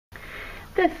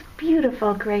this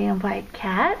beautiful gray and white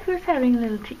cat who's having a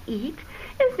little to eat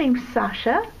is named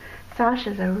Sasha.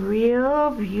 Sasha's a real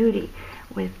beauty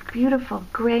with beautiful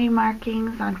gray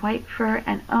markings on white fur,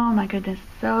 and oh my goodness,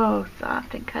 so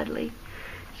soft and cuddly.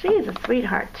 She is a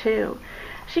sweetheart too.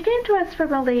 She came to us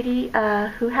from a lady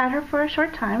who had her for a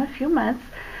short time, a few months.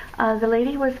 The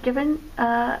lady was given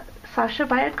Sasha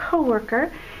by a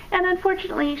coworker, and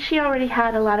unfortunately she already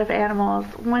had a lot of animals,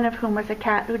 one of whom was a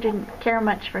cat who didn't care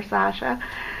much for Sasha.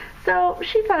 So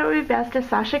she thought it would be best if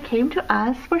Sasha came to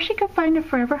us, where she could find a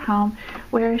forever home,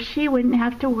 where she wouldn't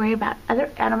have to worry about other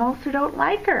animals who don't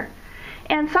like her.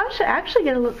 And Sasha actually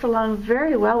gets along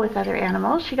very well with other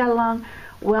animals. She got along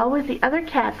well with the other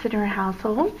cats in her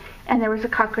household, and there was a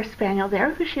Cocker Spaniel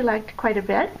there who she liked quite a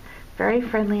bit. Very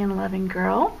friendly and loving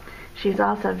girl. She's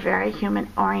also very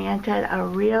human-oriented, a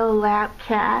real lap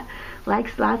cat,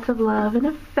 likes lots of love and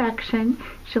affection.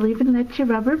 She'll even let you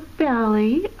rub her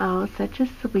belly. Oh, such a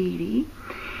sweetie.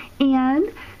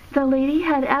 And the lady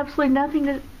had absolutely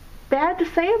nothing bad to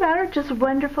say about her, just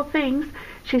wonderful things.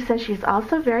 She says she's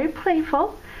also very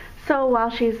playful. So while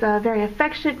she's a very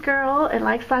affectionate girl and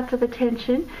likes lots of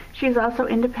attention, she's also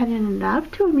independent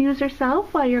enough to amuse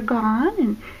herself while you're gone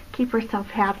and keep herself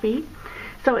happy.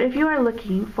 So if you are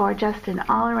looking for just an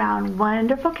all-around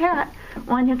wonderful cat,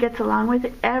 one who gets along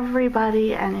with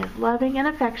everybody and is loving and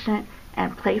affectionate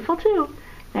and playful too,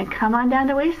 then come on down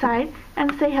to Wayside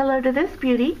and say hello to this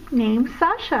beauty named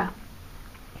Sasha.